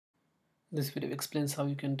This video explains how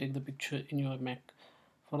you can take the picture in your Mac.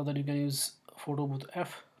 For that, you can use Photo Booth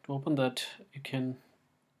F. To open that, you can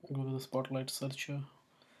go to the Spotlight searcher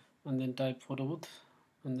and then type Photo Booth,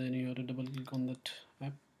 and then you have to double click on that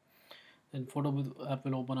app. Then Photo Booth app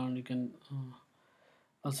will open and you can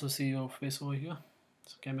also see your face over here.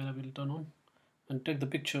 So camera will turn on and take the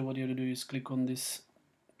picture. What you have to do is click on this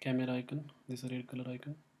camera icon, this red color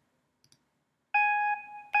icon.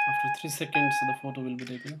 After 3 seconds the photo will be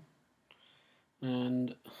taken,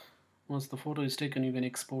 and once the photo is taken you can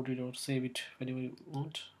export it or save it whenever you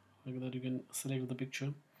want. Like that, you can select the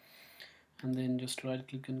picture and then just right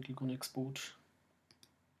click and click on export,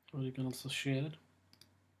 or you can also share it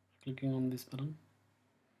clicking on this button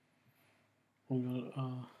on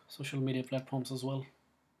your social media platforms as well.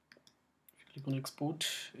 If you click on export,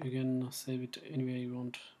 you can save it anywhere you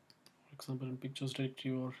want, for example in pictures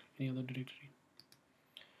directory or any other directory.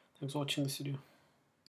 Thanks for watching this video.